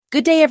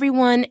Good day,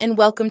 everyone, and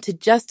welcome to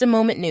Just a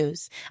Moment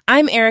News.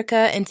 I'm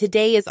Erica, and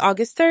today is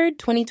August 3rd,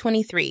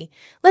 2023.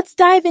 Let's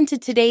dive into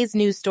today's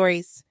news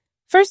stories.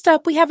 First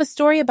up, we have a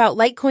story about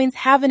Litecoin's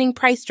halvening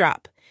price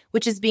drop,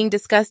 which is being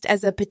discussed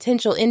as a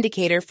potential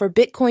indicator for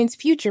Bitcoin's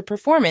future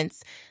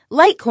performance.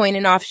 Litecoin,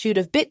 an offshoot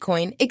of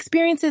Bitcoin,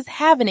 experiences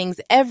halvenings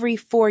every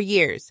 4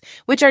 years,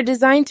 which are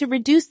designed to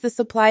reduce the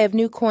supply of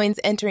new coins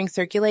entering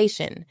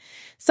circulation.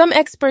 Some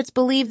experts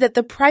believe that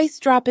the price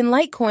drop in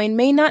Litecoin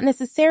may not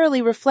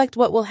necessarily reflect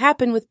what will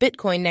happen with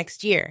Bitcoin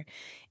next year.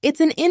 It's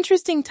an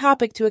interesting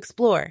topic to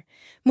explore.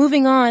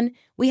 Moving on,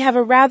 we have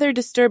a rather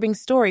disturbing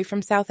story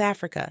from South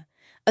Africa.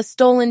 A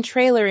stolen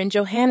trailer in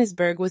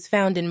Johannesburg was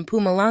found in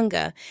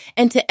Mpumalanga,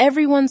 and to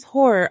everyone's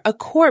horror, a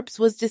corpse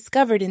was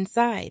discovered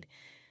inside.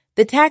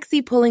 The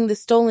taxi pulling the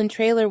stolen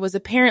trailer was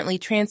apparently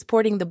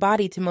transporting the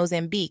body to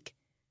Mozambique.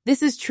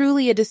 This is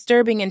truly a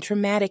disturbing and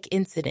traumatic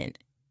incident.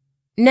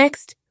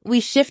 Next, we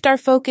shift our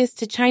focus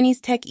to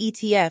Chinese tech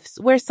ETFs,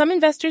 where some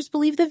investors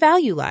believe the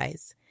value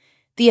lies.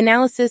 The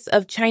analysis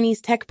of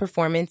Chinese tech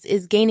performance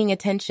is gaining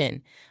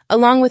attention,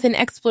 along with an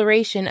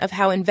exploration of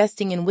how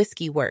investing in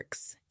whiskey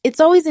works. It's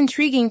always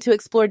intriguing to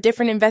explore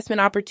different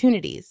investment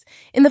opportunities.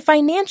 In the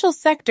financial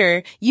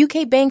sector,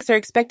 UK banks are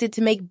expected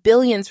to make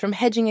billions from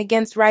hedging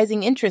against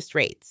rising interest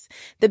rates.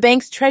 The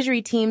bank's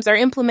treasury teams are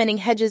implementing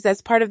hedges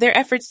as part of their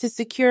efforts to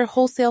secure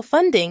wholesale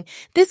funding.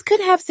 This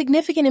could have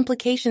significant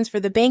implications for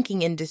the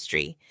banking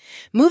industry.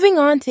 Moving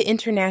on to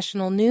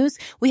international news,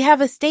 we have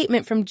a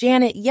statement from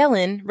Janet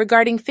Yellen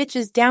regarding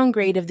Fitch's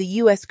downgrade of the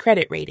U.S.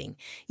 credit rating.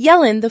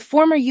 Yellen, the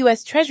former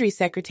U.S. Treasury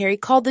Secretary,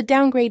 called the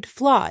downgrade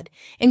flawed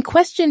and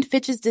questioned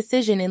Fitch's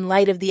decision in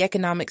light of the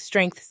economic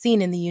strength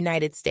seen in the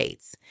United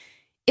States.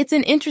 It's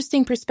an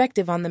interesting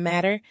perspective on the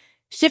matter.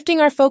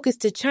 Shifting our focus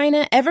to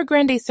China,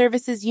 Evergrande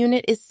Services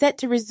unit is set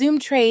to resume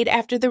trade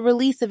after the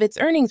release of its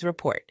earnings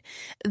report.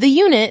 The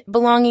unit,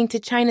 belonging to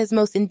China's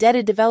most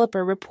indebted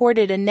developer,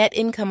 reported a net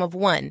income of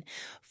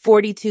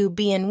 42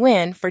 billion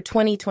yuan for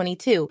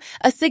 2022,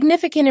 a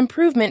significant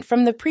improvement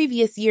from the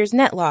previous year's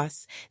net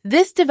loss.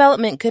 This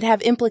development could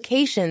have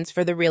implications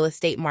for the real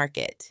estate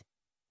market.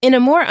 In a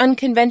more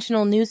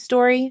unconventional news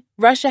story,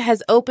 Russia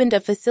has opened a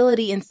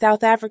facility in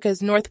South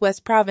Africa's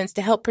northwest province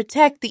to help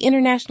protect the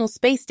International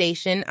Space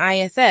Station,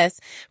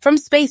 ISS, from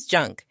space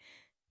junk.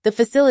 The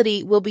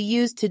facility will be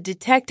used to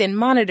detect and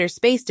monitor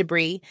space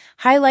debris,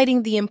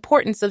 highlighting the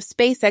importance of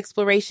space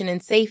exploration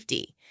and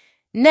safety.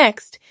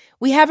 Next,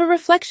 we have a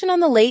reflection on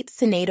the late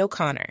Sinead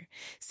O'Connor.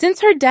 Since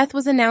her death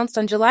was announced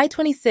on July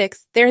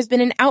 26th, there has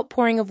been an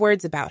outpouring of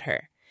words about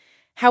her.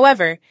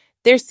 However,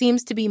 there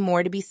seems to be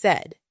more to be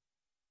said.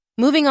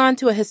 Moving on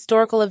to a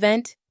historical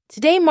event,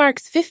 today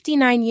marks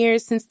 59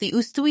 years since the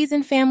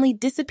Oosthuizen family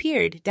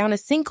disappeared down a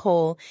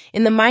sinkhole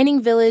in the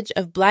mining village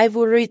of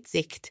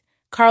Blyvooruitzicht,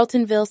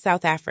 Carletonville,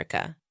 South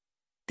Africa.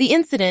 The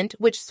incident,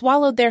 which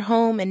swallowed their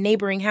home and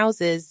neighboring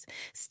houses,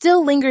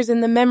 still lingers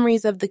in the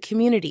memories of the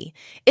community.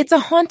 It's a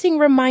haunting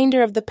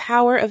reminder of the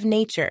power of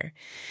nature.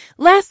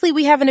 Lastly,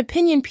 we have an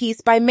opinion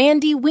piece by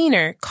Mandy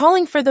Wiener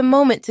calling for the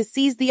moment to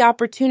seize the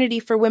opportunity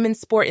for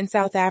women's sport in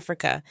South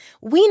Africa.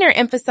 Wiener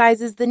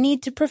emphasizes the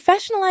need to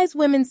professionalize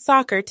women's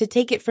soccer to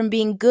take it from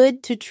being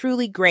good to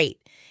truly great.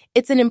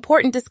 It's an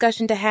important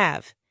discussion to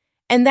have.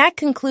 And that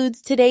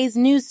concludes today's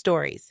news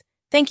stories.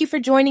 Thank you for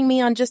joining me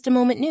on Just a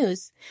Moment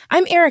News.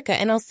 I'm Erica,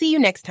 and I'll see you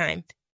next time.